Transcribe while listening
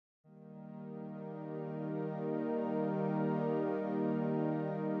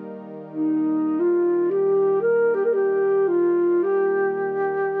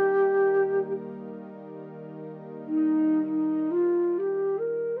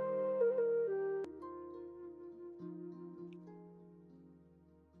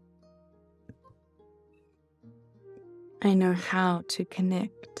I know how to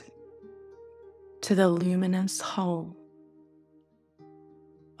connect to the luminous whole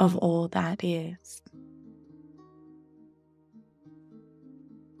of all that is.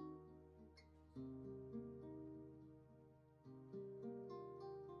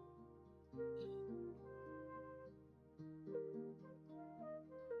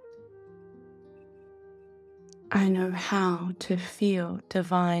 I know how to feel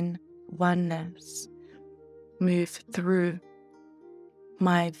divine oneness move through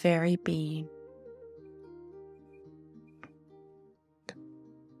my very being.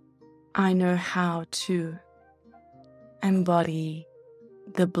 I know how to embody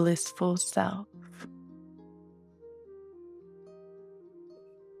the blissful self.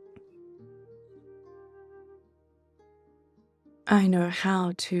 I know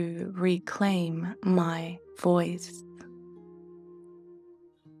how to reclaim my voice.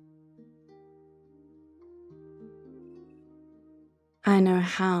 I know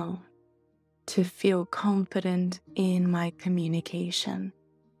how to feel confident in my communication.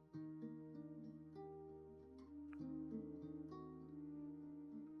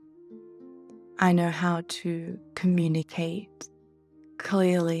 I know how to communicate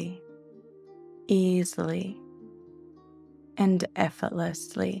clearly, easily, and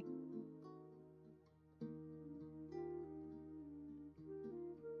effortlessly.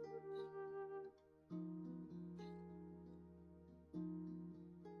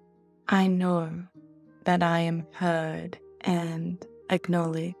 I know that I am heard and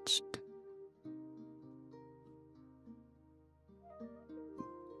acknowledged.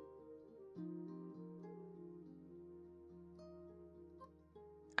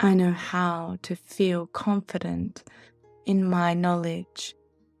 I know how to feel confident in my knowledge,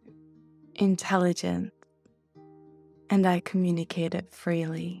 intelligence, and I communicate it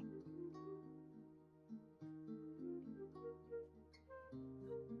freely.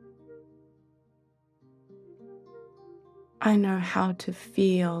 I know how to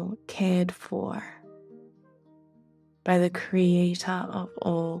feel cared for by the creator of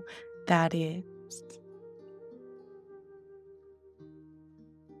all that is.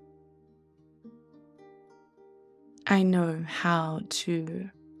 I know how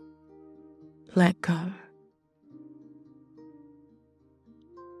to let go.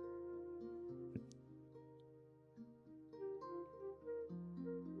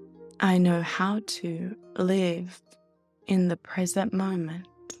 I know how to live in the present moment.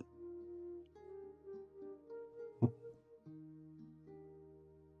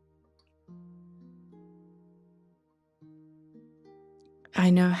 I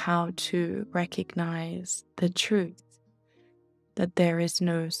know how to recognize the truth that there is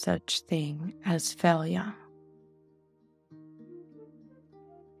no such thing as failure.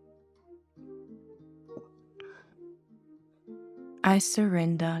 I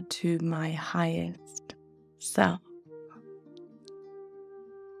surrender to my highest self.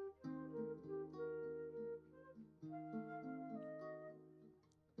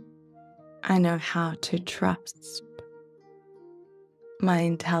 I know how to trust my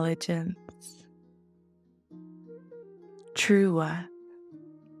intelligence, true worth,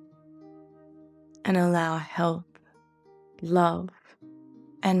 and allow health, love,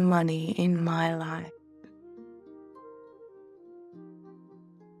 and money in my life.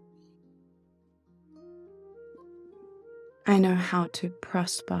 I know how to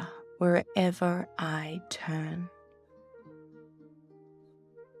prosper wherever I turn.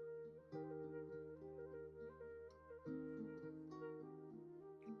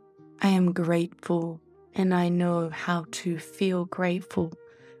 I am grateful, and I know how to feel grateful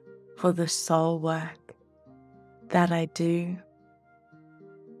for the soul work that I do,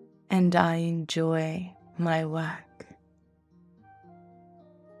 and I enjoy my work.